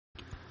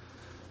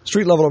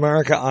Street Level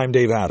America, I'm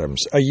Dave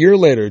Adams. A year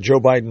later,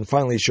 Joe Biden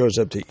finally shows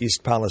up to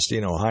East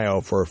Palestine,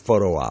 Ohio for a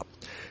photo op.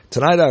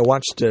 Tonight I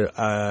watched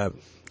a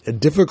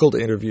difficult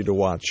interview to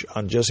watch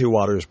on Jesse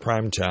Watters'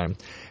 Primetime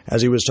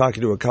as he was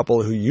talking to a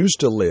couple who used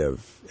to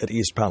live at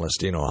East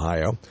Palestine,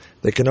 Ohio.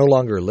 They can no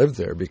longer live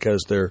there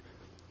because their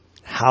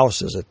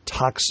house is a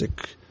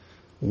toxic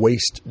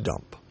waste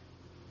dump.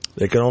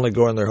 They can only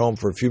go in their home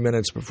for a few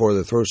minutes before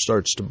their throat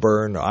starts to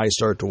burn, their eyes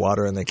start to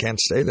water, and they can't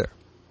stay there.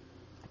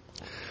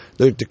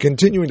 They're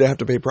continuing to have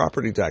to pay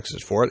property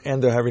taxes for it,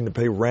 and they're having to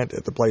pay rent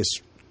at the place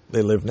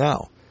they live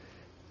now.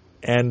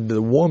 And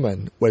the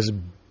woman was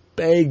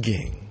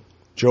begging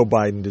Joe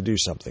Biden to do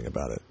something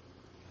about it.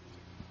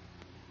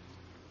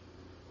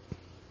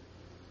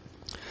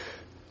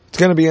 It's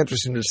going to be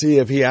interesting to see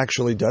if he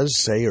actually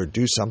does say or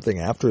do something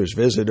after his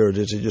visit, or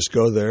does he just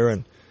go there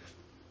and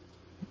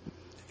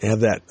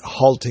have that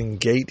halting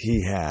gait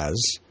he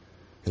has.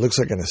 He looks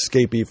like an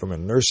escapee from a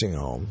nursing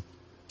home.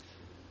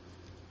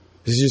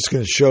 Is he just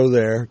going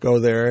to go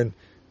there and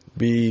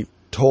be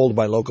told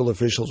by local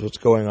officials what's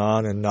going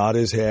on and nod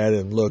his head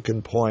and look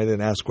and point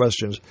and ask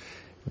questions,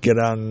 get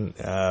on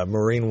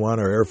Marine One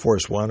or Air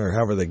Force One or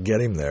however they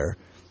get him there,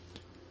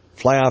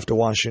 fly off to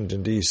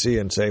Washington, D.C.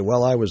 and say,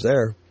 well, I was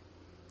there.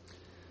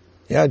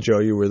 Yeah, Joe,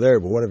 you were there,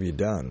 but what have you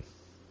done?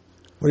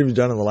 What have you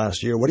done in the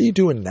last year? What are you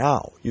doing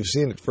now? You've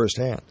seen it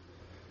firsthand.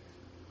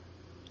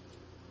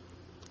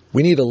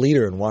 We need a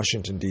leader in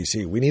Washington,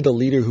 D.C. We need a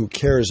leader who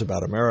cares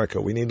about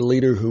America. We need a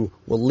leader who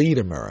will lead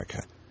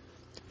America.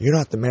 You're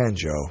not the man,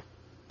 Joe.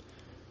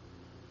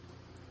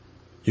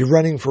 You're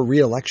running for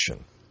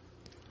re-election.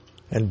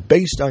 And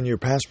based on your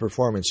past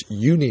performance,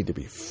 you need to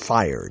be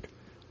fired.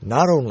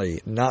 Not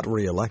only not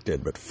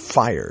re-elected, but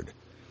fired.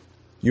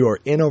 You are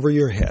in over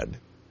your head.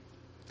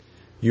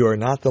 You are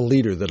not the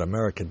leader that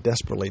America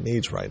desperately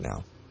needs right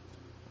now.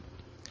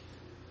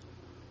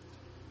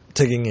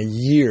 Taking a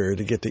year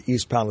to get to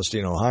East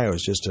Palestine, Ohio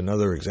is just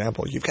another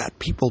example. You've got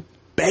people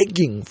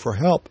begging for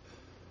help.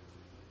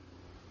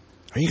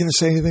 Are you going to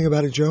say anything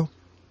about it, Joe?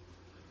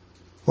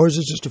 Or is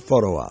it just a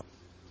photo op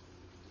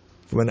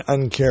from an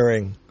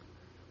uncaring,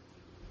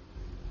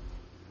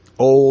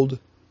 old,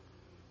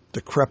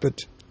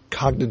 decrepit,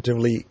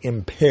 cognitively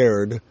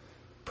impaired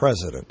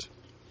president?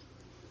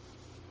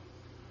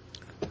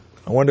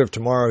 I wonder if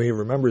tomorrow he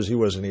remembers he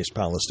was in East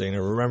Palestine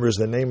or remembers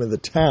the name of the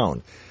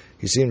town.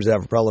 He seems to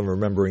have a problem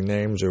remembering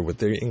names or with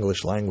the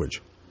English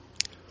language.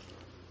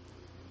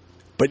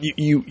 But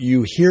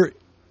you hear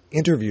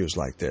interviews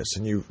like this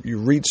and you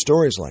read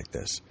stories like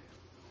this.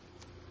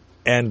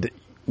 And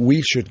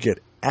we should get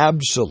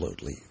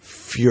absolutely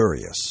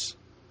furious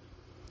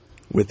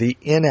with the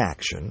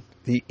inaction,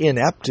 the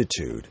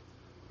ineptitude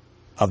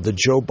of the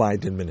Joe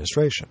Biden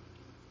administration.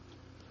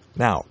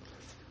 Now,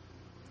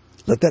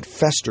 let that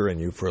fester in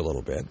you for a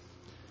little bit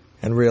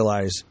and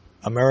realize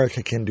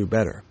America can do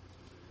better.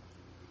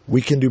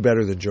 We can do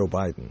better than Joe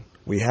Biden.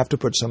 We have to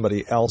put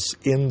somebody else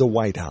in the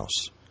White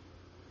House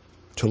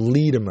to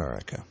lead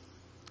America.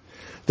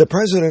 The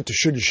president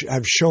should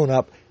have shown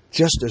up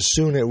just as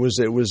soon as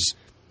it was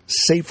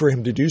safe for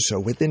him to do so,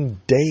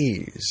 within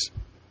days.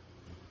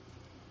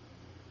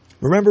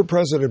 Remember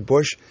President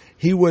Bush?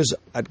 He was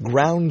at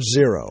ground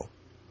zero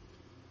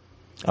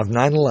of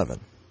 9/11,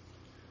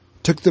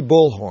 took the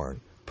bullhorn,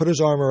 put his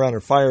arm around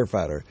a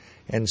firefighter,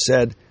 and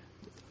said,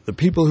 the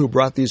people who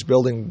brought these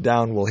buildings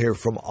down will hear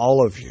from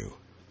all of you.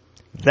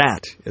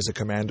 That is a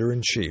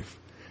commander-in-chief.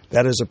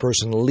 That is a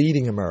person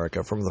leading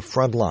America from the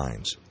front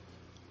lines.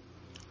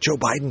 Joe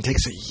Biden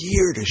takes a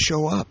year to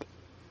show up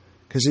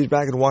because he's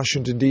back in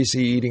Washington, D.C.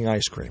 eating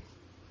ice cream.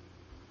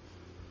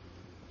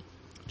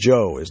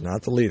 Joe is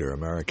not the leader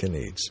America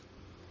needs.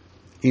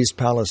 East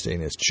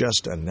Palestine is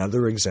just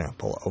another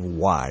example of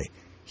why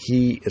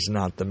he is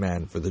not the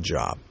man for the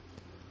job.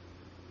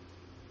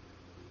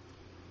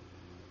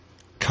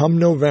 Come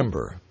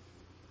November,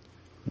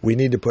 we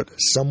need to put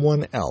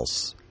someone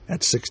else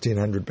at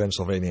 1600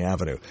 Pennsylvania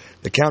Avenue.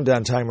 The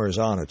countdown timer is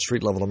on at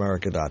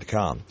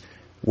streetlevelamerica.com.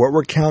 What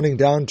we're counting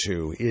down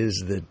to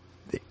is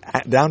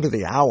down to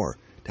the hour,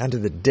 down to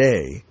the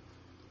day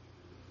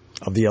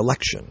of the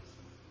election.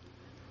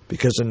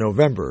 Because in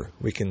November,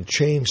 we can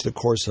change the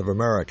course of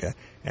America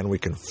and we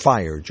can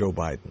fire Joe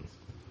Biden.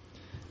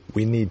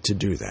 We need to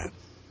do that.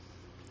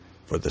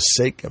 For the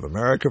sake of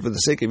America, for the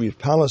sake of East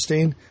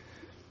Palestine,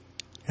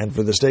 and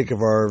for the sake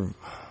of our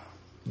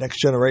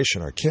next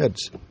generation, our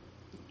kids.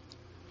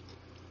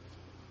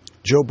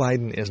 Joe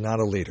Biden is not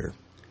a leader.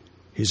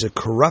 He's a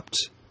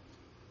corrupt,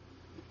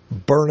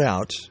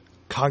 burnout,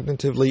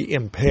 cognitively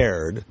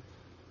impaired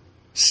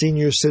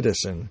senior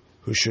citizen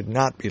who should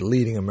not be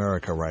leading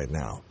America right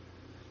now.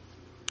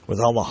 With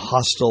all the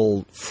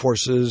hostile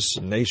forces,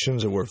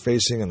 nations that we're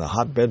facing in the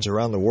hotbeds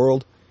around the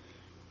world.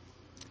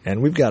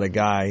 And we've got a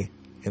guy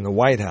in the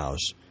White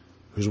House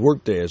whose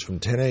workday is from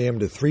 10 a.m.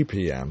 to 3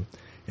 p.m.,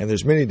 and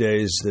there's many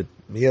days that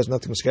he has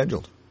nothing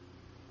scheduled.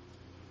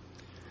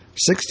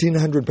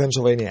 1600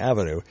 Pennsylvania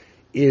Avenue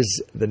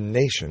is the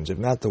nation's, if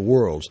not the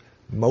world's,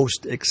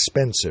 most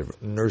expensive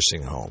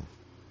nursing home.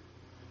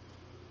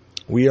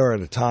 We are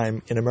at a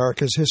time in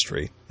America's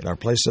history, in our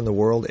place in the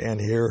world and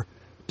here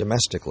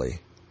domestically,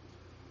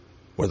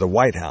 where the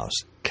White House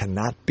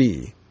cannot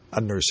be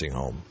a nursing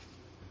home.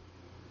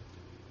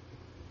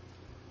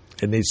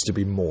 It needs to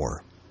be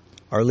more.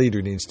 Our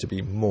leader needs to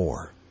be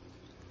more.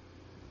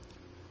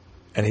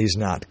 And he's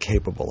not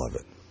capable of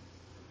it.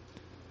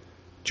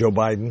 Joe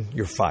Biden,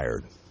 you're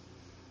fired.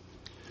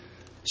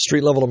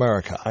 Street Level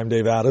America, I'm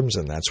Dave Adams,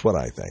 and that's what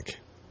I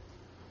think.